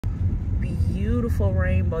beautiful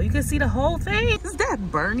rainbow. You can see the whole thing. Is that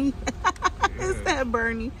Bernie? Is that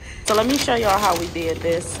Bernie? So let me show y'all how we did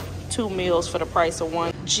this. 2 meals for the price of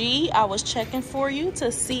 1. G, I was checking for you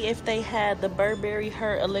to see if they had the Burberry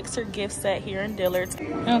Her Elixir gift set here in Dillard's. I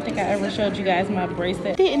don't think I ever showed you guys my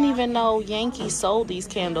bracelet. Didn't even know Yankee sold these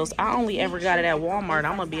candles. I only ever got it at Walmart.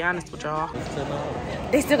 I'm gonna be honest with y'all.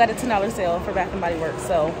 They still got a $10 sale for Bath & Body Works,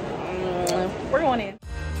 so we're going in.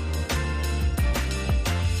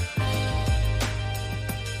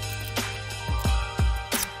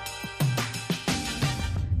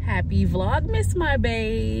 Happy Vlogmas, my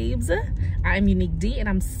babes. I'm Unique D, and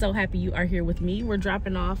I'm so happy you are here with me. We're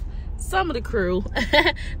dropping off some of the crew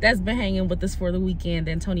that's been hanging with us for the weekend,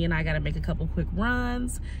 and Tony and I got to make a couple quick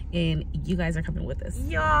runs, and you guys are coming with us.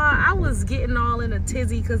 Y'all, I was getting all in a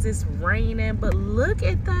tizzy because it's raining, but look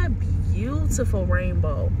at that beautiful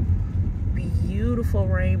rainbow. Beautiful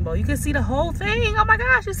rainbow. You can see the whole thing. Oh my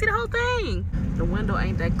gosh, you see the whole thing. The window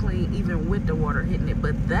ain't that clean even with the water hitting it,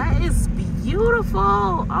 but that is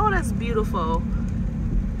beautiful. Oh, that's beautiful.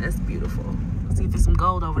 That's beautiful. Let's see if there's some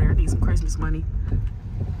gold over there. I need some Christmas money.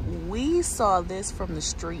 We saw this from the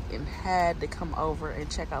street and had to come over and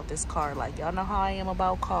check out this car. Like, y'all know how I am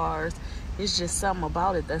about cars. It's just something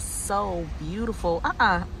about it that's so beautiful.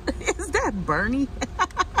 Is that Bernie?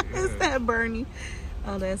 Is that Bernie?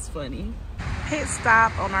 Oh, that's funny. Pit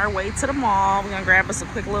stop on our way to the mall. We're gonna grab us a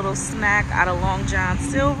quick little snack out of Long John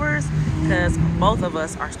Silver's because both of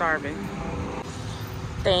us are starving.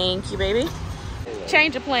 Thank you, baby.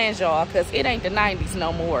 Change of plans, y'all, because it ain't the 90s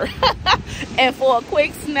no more. And for a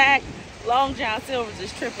quick snack, Long John Silver's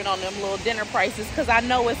is tripping on them little dinner prices because I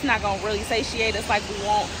know it's not gonna really satiate us like we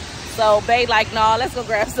want. So bae like, nah, let's go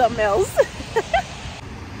grab something else.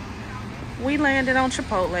 We landed on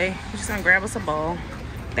Chipotle. We're just gonna grab us a bowl.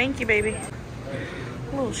 Thank you, baby.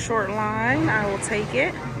 A little short line, I will take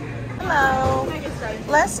it. Hello.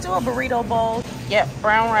 Let's do a burrito bowl. Yep,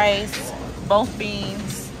 brown rice, both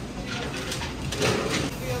beans.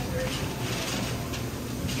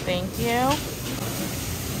 Thank you.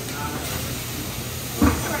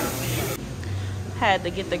 Had to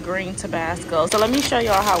get the green Tabasco. So let me show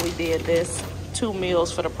y'all how we did this. 2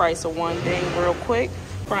 meals for the price of 1 thing real quick.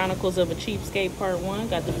 Chronicles of a Cheapskate Part 1.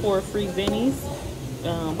 Got the 4 free bennies.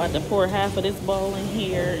 About to pour half of this bowl in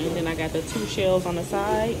here, and then I got the 2 shells on the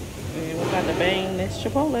side, and we got to bang this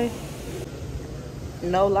Chipotle.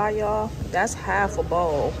 No lie, y'all, that's half a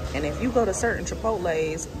bowl, and if you go to certain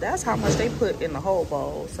Chipotles, that's how much they put in the whole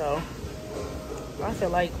bowl. So I feel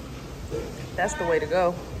like that's the way to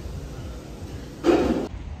go. All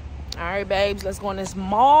right, babes, let's go in this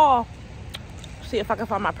mall, see if I can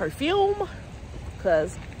find my perfume,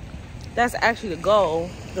 because that's actually the goal,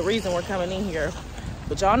 the reason we're coming in here.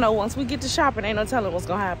 But y'all know once we get to shopping, ain't no telling what's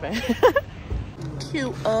gonna happen.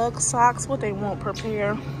 Cute UGG socks, what they want per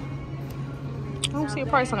pair. I don't see a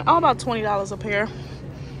price on it. Oh, about $20 a pair.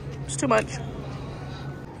 It's too much.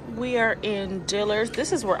 We are in Dillard's.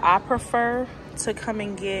 This is where I prefer to come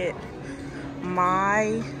and get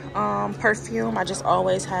my perfume. I just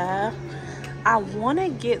always have. I wanna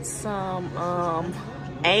get some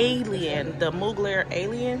Alien, the Mugler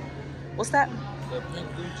Alien. What's that?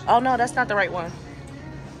 Oh no, that's not the right one.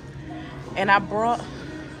 And I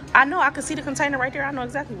know I can see the container right there. I know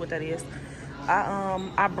exactly what that is.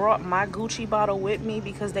 I brought my Gucci bottle with me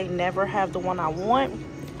because they never have the one I want.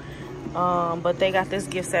 But they got this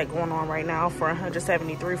gift set going on right now for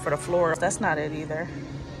 $173 for the floor. That's not it either.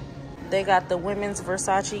 They got the women's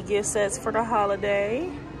Versace gift sets for the holiday.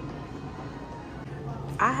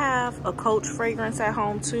 I have a Coach fragrance at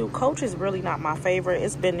home too. Coach is really not my favorite.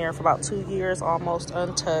 It's been there for about 2 years, almost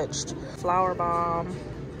untouched. Flower Bomb.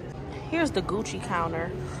 Here's the Gucci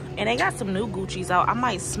counter, and they got some new Gucci's out. I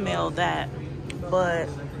might smell that, but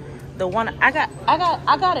the one I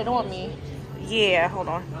got it on me. Yeah, hold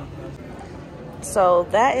on. So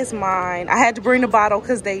that is mine. I had to bring the bottle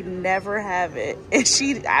because they never have it,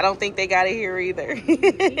 and I don't think they got it here either.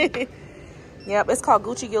 Yep, it's called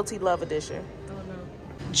Gucci Guilty Love Edition.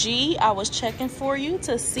 G, I was checking for you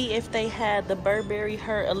to see if they had the Burberry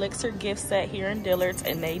Her Elixir gift set here in Dillard's,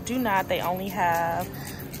 and they do not. They only have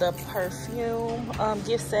the Perfume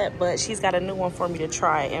gift set, but she's got a new one for me to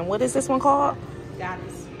try. And what is this one called?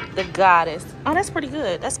 Goddess. The Goddess. Oh, that's pretty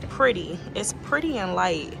good. That's pretty. It's pretty and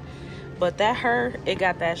light, but that Her, it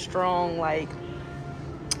got that strong, like,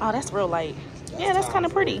 oh, that's real light. Yeah, that's kind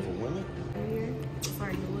of pretty.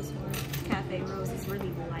 Sorry, newest one, Cafe Rose, is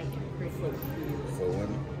really light and pretty. For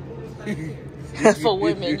women. For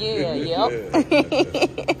women, yeah, yep.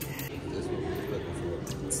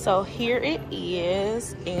 So here it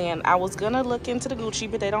is, and I was gonna look into the Gucci,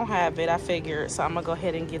 but they don't have it, I figured. So I'm gonna go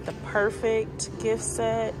ahead and get the perfect gift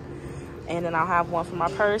set, and then I'll have one for my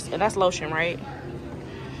purse, and that's lotion, right?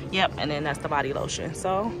 Yep, and then that's the body lotion.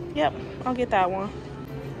 So yep, I'll get that one.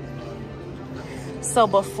 So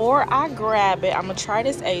before I grab it, I'm gonna try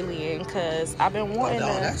this Alien, cause I've been wanting to.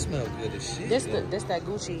 That smells good as shit. This that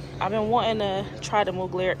Gucci. I've been wanting to try the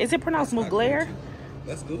Mugler. Is it pronounced Mugler?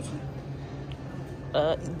 That's Gucci.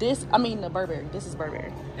 I mean the Burberry. This is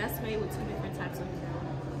Burberry. That's made with 2 different types of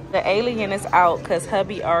The Alien is out because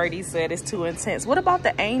hubby already said it's too intense. What about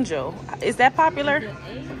the Angel? Is that popular? The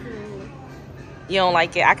Angel. You don't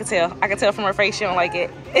like it. I can tell. I can tell from her face she don't like it.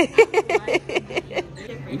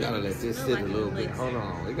 You gotta let this sit a little bit. Hold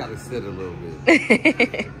on. It gotta sit a little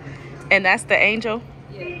bit. And that's the Angel?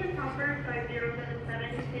 Yeah.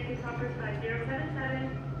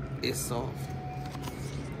 It's soft.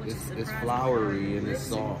 It's flowery and it's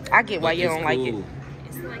soft. I get why you don't like it.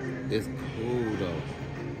 It's cool though.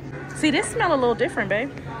 See, this smell a little different, babe.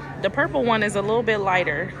 The purple one is a little bit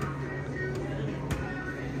lighter.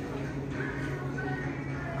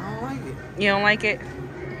 I don't like it. You don't like it?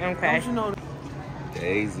 Okay. Don't you know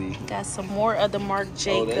Daisy. Got some more of the Marc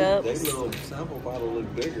Jacobs. Oh, they little sample bottle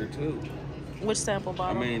look bigger too. Which sample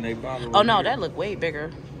bottle? I mean, they bottle. Oh no, that looked way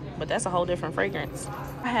bigger. But that's a whole different fragrance.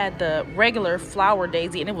 I had the regular flower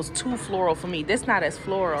Daisy and it was too floral for me. This not as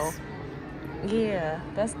floral. Yeah,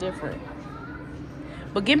 that's different.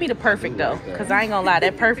 But give me the perfect though, because I ain't gonna lie,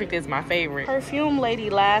 that perfect is my favorite. Perfume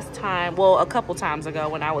lady last time, well, a couple times ago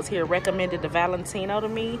when I was here, recommended the Valentino to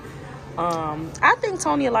me. I think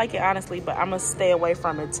Tony will like it, honestly, but I'm gonna stay away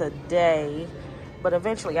from it today. But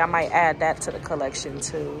eventually I might add that to the collection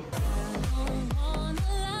too.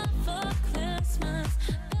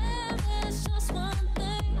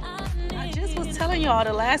 Telling y'all,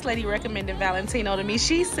 the last lady recommended Valentino to me.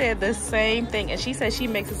 She said the same thing, and she said she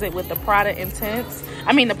mixes it with the Prada Intense.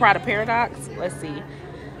 I mean the Prada Paradox. Let's see.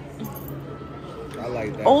 I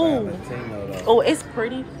like that Valentino though. Oh, it's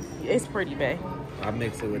pretty. It's pretty, babe. I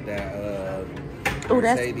mix it with that oh,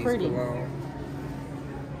 that's Mercedes pretty. cologne.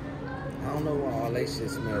 I don't know why all that shit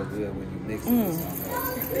smells good when you mix it with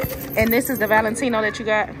something else. And this is the Valentino that you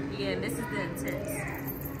got? Yeah, this is the Intense.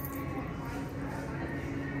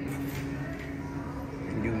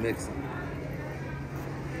 You mix them.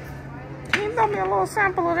 Can you throw me a little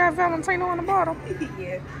sample of that Valentino on the bottle?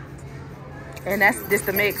 Yeah. And that's just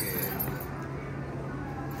the mix.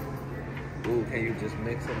 Ooh, can you just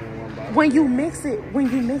mix them in one bottle? When you mix it,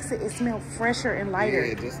 it smells fresher and lighter.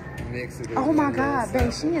 Yeah, just mix it. Oh my God,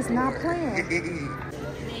 babe, she is not playing.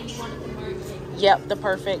 Yep, the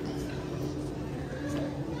perfect.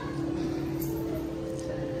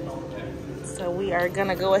 So we are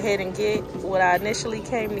gonna go ahead and get what I initially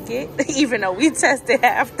came to get, even though we tested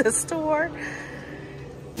half the store.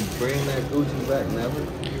 Bring that Gucci back, never?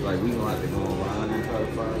 Like, we gonna have to go online and try to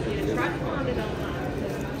find it.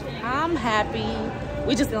 I'm happy.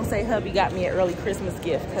 We just gonna say hubby got me an early Christmas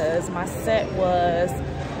gift because my set was,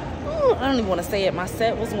 I don't even want to say it. My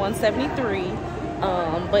set was $173,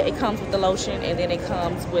 but it comes with the lotion and then it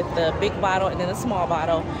comes with the big bottle and then a small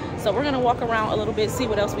bottle. So we're gonna walk around a little bit, see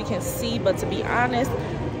what else we can see. But to be honest,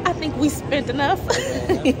 I think we spent enough.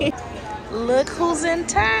 Look who's in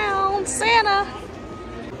town, Santa.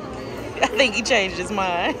 I think he changed his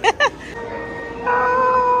mind.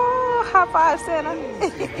 Oh, high five, Santa.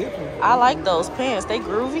 I like those pants. They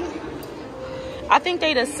groovy. I think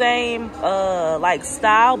they the same like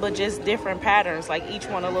style, but just different patterns. Like each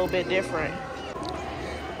one a little bit different.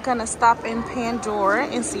 Gonna stop in Pandora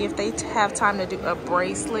and see if they have time to do a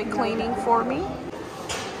bracelet cleaning for me.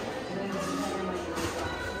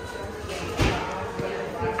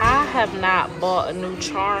 I have not bought a new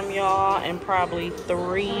charm, y'all, in probably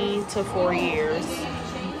 3 to 4 years.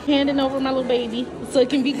 Handing over my little baby so it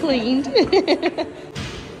can be cleaned.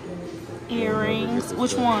 Earrings.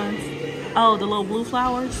 Which ones? Oh, the little blue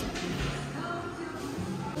flowers.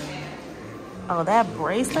 Oh, that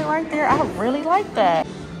bracelet right there. I really like that.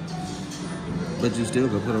 But you still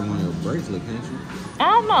could put them on your bracelet, can't you? I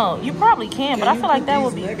don't know. You probably can, but I feel like that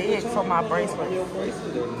would be big for my bracelet.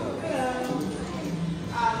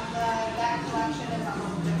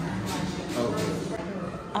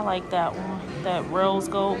 I like that one. That rose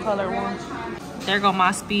gold color one. There go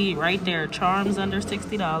my speed right there. Charms under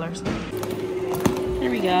 $60. Here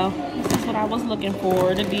we go. This is what I was looking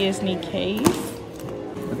for. The Disney case.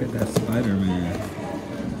 Look at that Spider-Man.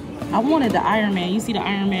 I wanted the Iron Man. You see the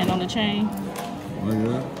Iron Man on the chain? Oh,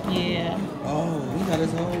 yeah? Yeah. Oh, he got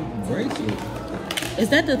his whole bracelet. Is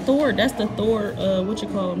that the Thor? That's the Thor, what you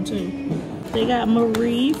call him too. They got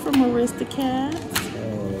Marie from Aristocats.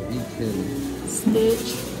 Oh, Penny.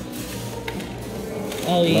 Stitch.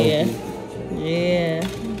 Oh yeah. Yeah.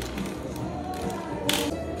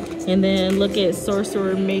 And then look at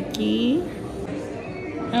Sorcerer Mickey.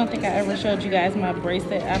 I don't think I ever showed you guys my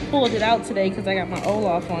bracelet. I pulled it out today because I got my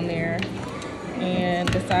Olaf on there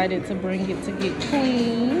and decided to bring it to get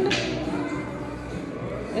cleaned.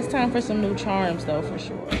 It's time for some new charms though, for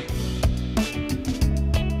sure.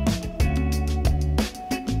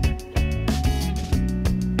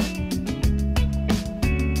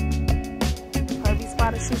 Hubby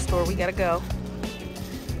Spot Shoe Store, we gotta go.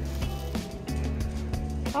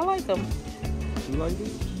 I like them. You like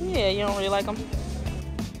these? Yeah, you don't really like them?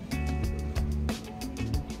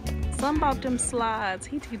 Something about them slides.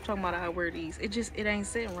 He keeps talking about how I wear these. It ain't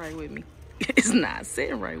sitting right with me. It's not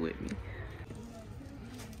sitting right with me.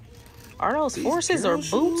 Are those forces or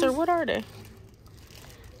boots or what are they?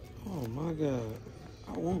 Oh my God.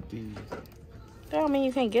 I want these. That don't mean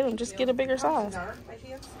you can't get them. Just get a bigger size.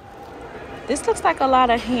 This looks like a lot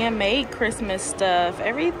of handmade Christmas stuff.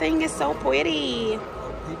 Everything is so pretty.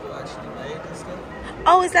 People actually made this stuff?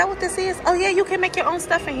 Oh, is that what this is? Oh yeah, you can make your own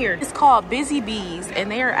stuff in here. It's called Busy Bees,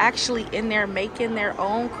 and they are actually in there making their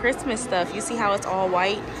own Christmas stuff. You see how it's all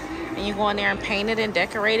white, and you go in there and paint it and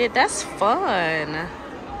decorate it. That's fun.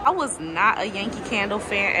 I was not a Yankee Candle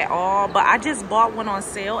fan at all, but I just bought one on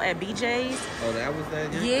sale at BJ's. Oh, that was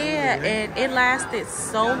that Yankee? Yeah, and it lasted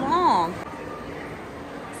so long.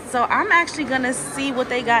 So I'm actually gonna see what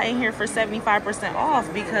they got in here for 75%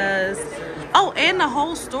 off because, oh, and the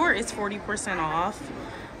whole store is 40% off.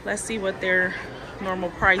 Let's see what their normal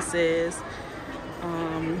price is.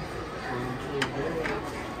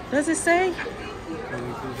 Does it say?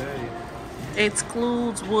 It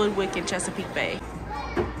excludes Woodwick and Chesapeake Bay.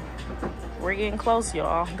 We're getting close,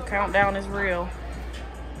 y'all. The countdown is real.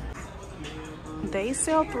 They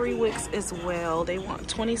sell 3 wicks as well. They want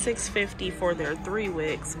 $26.50 for their 3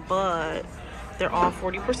 wicks, but they're all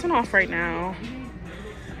 40% off right now.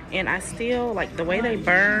 And I still like the way they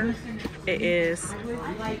burn. It's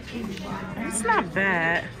not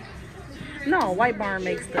bad. No, White Barn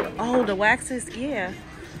makes the waxes. Yeah.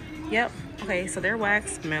 Yep. Okay, so their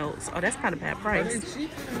wax melts. Oh, that's not a bad price.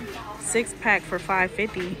 6-pack for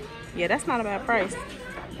 $5.50. Yeah, that's not a bad price.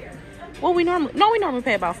 Well, we normally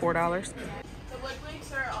pay about $4. The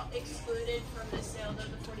Woodwicks are excluded from the sale of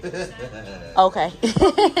the 40%. Okay. You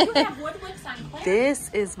have Woodwicks on clearance. This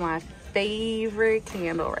is my favorite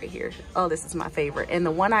candle right here. Oh, this is my favorite. And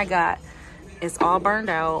the one I got is all burned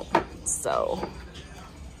out. So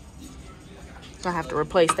I have to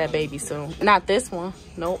replace that baby soon. Not this one.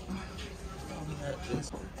 Nope.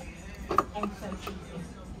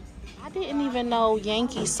 I didn't even know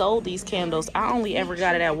Yankee sold these candles. I only ever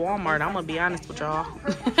got it at Walmart. I'm gonna be honest with y'all.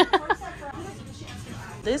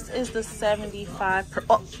 This is the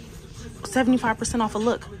 75% off. A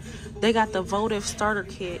look. They got the votive starter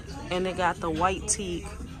kit and they got the white teak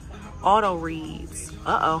auto reads.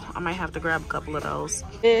 Uh-oh, I might have to grab a couple of those.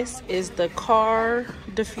 This is the car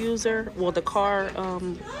diffuser. Well, the car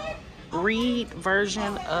reed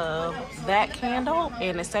version of that candle,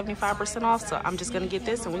 and it's 75% off. So I'm just gonna get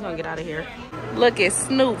this and we're gonna get out of here. Look at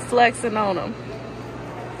Snoop flexing on them.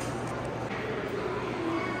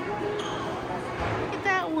 Look at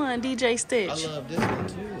that one, DJ Stitch. I love this one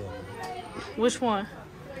too. Which one?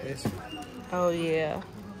 This one. Oh yeah.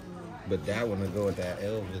 But that one will go with that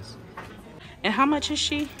Elvis. And how much is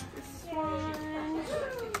she?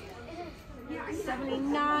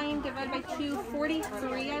 79 divided by 2,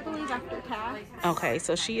 43, I believe, after tax. Okay,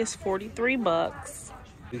 so she is 43 bucks.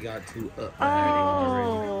 We got 2 up.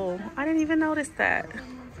 Oh, I didn't even notice that.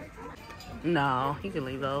 No, you can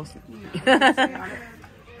leave those.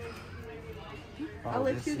 I'll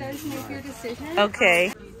let you guys make your decision.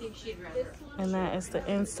 Okay. And that is the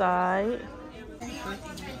inside.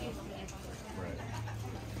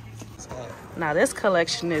 Now this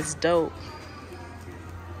collection is dope.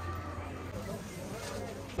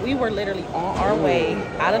 We were literally on our way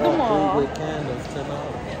out of the mall.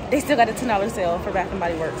 They still got a $10 sale for Bath &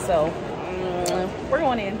 Body Works, so we're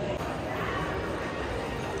going in.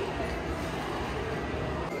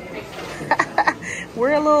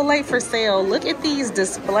 We're a little late for sale. Look at these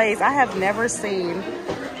displays. I have never seen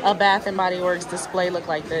a Bath & Body Works display look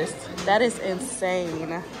like this. That is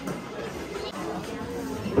insane.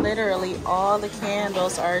 Literally all the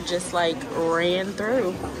candles are just like ran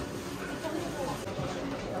through.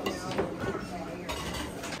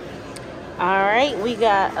 All right, we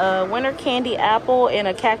got a winter candy apple and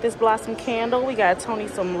a cactus blossom candle. We got Tony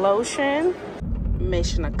some lotion.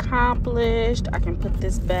 Mission accomplished. I can put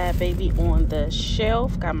this bad baby on the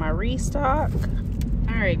shelf. Got my restock.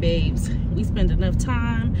 All right, babes, we spent enough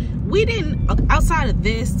time. We didn't, outside of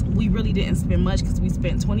this, we really didn't spend much because we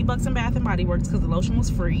spent 20 bucks in Bath and Body Works because the lotion was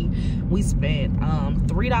free. We spent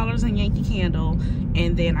 $3 in Yankee Candle,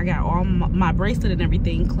 and then I got all my bracelet and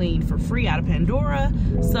everything cleaned for free out of Pandora.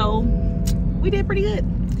 So we did pretty good.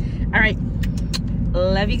 All right,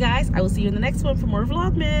 love you guys. I will see you in the next one for more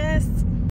Vlogmas.